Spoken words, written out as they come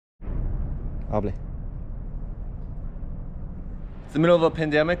Hable. It's the middle of a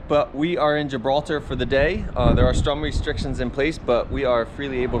pandemic, but we are in Gibraltar for the day. There are strong restrictions in place, but we are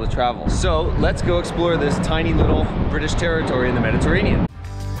freely able to travel. So let's go explore this tiny little British territory in the Mediterranean.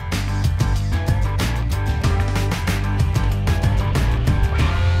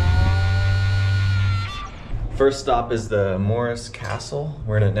 First stop is the Moorish Castle.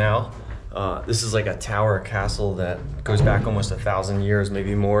 We're in it now. This is like a tower castle that goes back almost 1,000 years,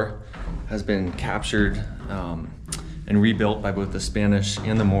 maybe more. Has been captured and rebuilt by both the Spanish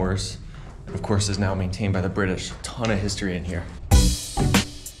and the Moors. And of course is now maintained by the British. A ton of history in here.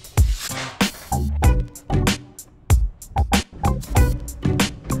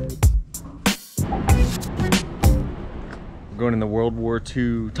 We're going in the World War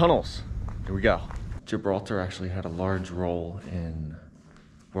II tunnels. Here we go. Gibraltar actually had a large role in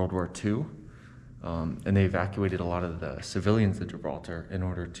World War II. And they evacuated a lot of the civilians of Gibraltar in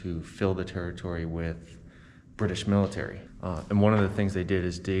order to fill the territory with British military. And one of the things they did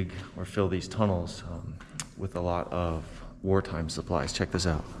is dig or fill these tunnels with a lot of wartime supplies. Check this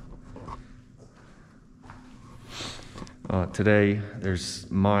out. Today, there's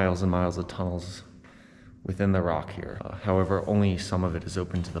miles and miles of tunnels within the rock here. However, only some of it is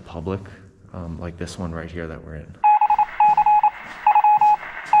open to the public, like this one right here that we're in.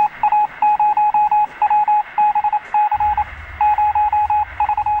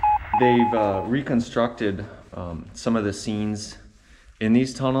 They've reconstructed some of the scenes in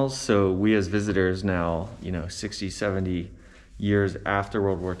these tunnels, so we as visitors now, 60, 70 years after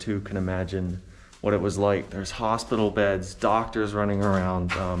World War II can imagine what it was like. There's hospital beds, doctors running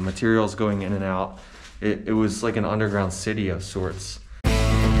around, materials going in and out. It was like an underground city of sorts.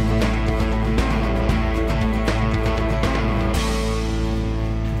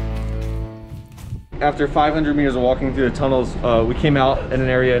 After 500 meters of walking through the tunnels, we came out in an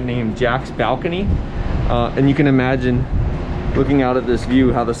area named Jack's Balcony. And you can imagine looking out at this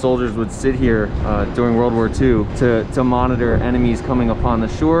view how the soldiers would sit here during World War II to monitor enemies coming upon the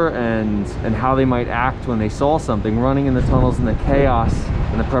shore and how they might act when they saw something, running in the tunnels and the chaos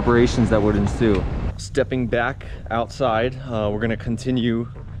and the preparations that would ensue. Stepping back outside, we're going to continue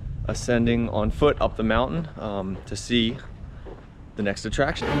ascending on foot up the mountain to see the next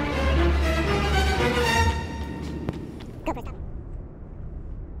attraction.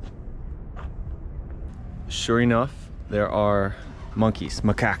 Sure enough, there are monkeys,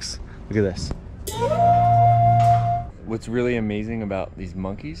 macaques. Look at this. What's really amazing about these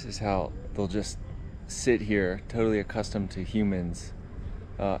monkeys is how they'll just sit here, totally accustomed to humans,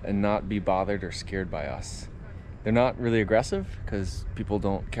 and not be bothered or scared by us. They're not really aggressive because people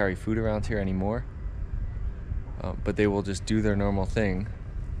don't carry food around here anymore, but they will just do their normal thing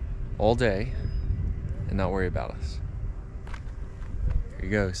all day and not worry about us. Here he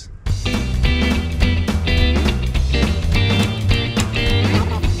goes.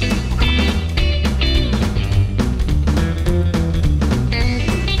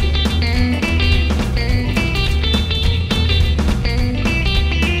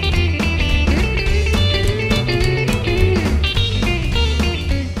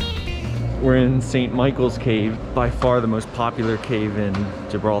 We're in St. Michael's Cave, by far the most popular cave in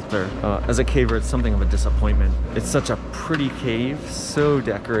Gibraltar. As a caver, it's something of a disappointment. It's such a pretty cave, so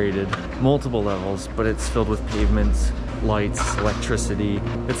decorated, multiple levels, but it's filled with pavements, lights, electricity.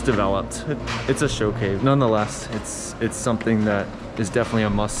 It's developed. It's a show cave. Nonetheless, it's something that is definitely a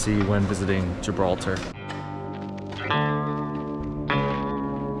must-see when visiting Gibraltar.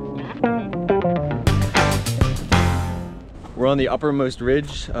 We're on the uppermost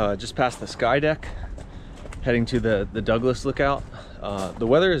ridge, just past the sky deck, heading to the Douglas lookout. The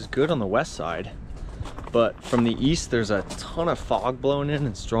weather is good on the west side, but from the east there's a ton of fog blowing in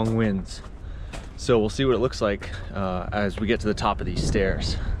and strong winds. So we'll see what it looks like as we get to the top of these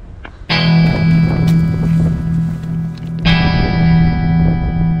stairs.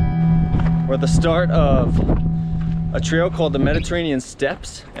 We're at the start of a trail called the Mediterranean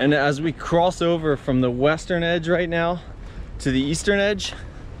Steps, and as we cross over from the western edge right now to the eastern edge,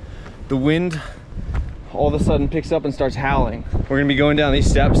 the wind all of a sudden picks up and starts howling. We're gonna be going down these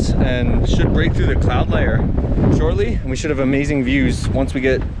steps and should break through the cloud layer shortly, and we should have amazing views once we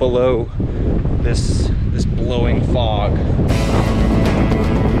get below this blowing fog.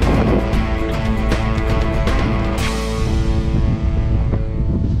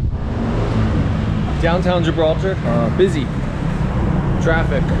 Downtown Gibraltar, busy,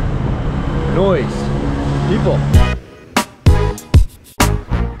 traffic, noise, people.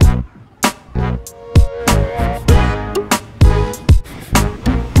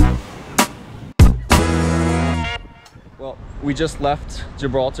 Well, we just left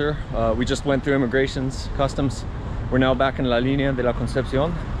Gibraltar. We just went through immigrations, customs. We're now back in La Línea de la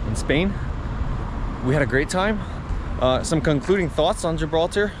Concepción in Spain. We had a great time. Some concluding thoughts on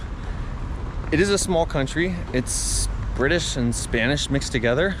Gibraltar. It is a small country. It's British and Spanish mixed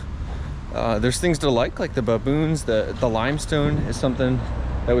together. There's things to like the baboons. The limestone is something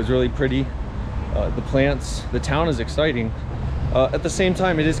that was really pretty. The plants, the town is exciting. At the same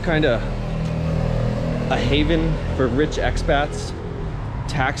time, it is kind of a haven for rich expats,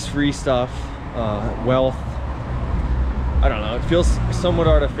 tax-free stuff, wealth. I don't know, it feels somewhat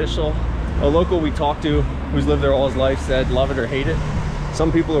artificial. A local we talked to who's lived there all his life said love it or hate it.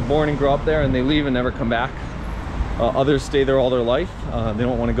 Some people are born and grow up there and they leave and never come back. Others stay there all their life. They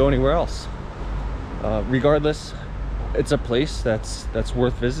don't want to go anywhere else. Regardless, it's a place that's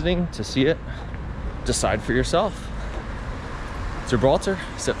worth visiting. To see it, decide for yourself. Gibraltar,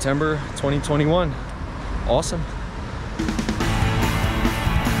 September 2021. Awesome.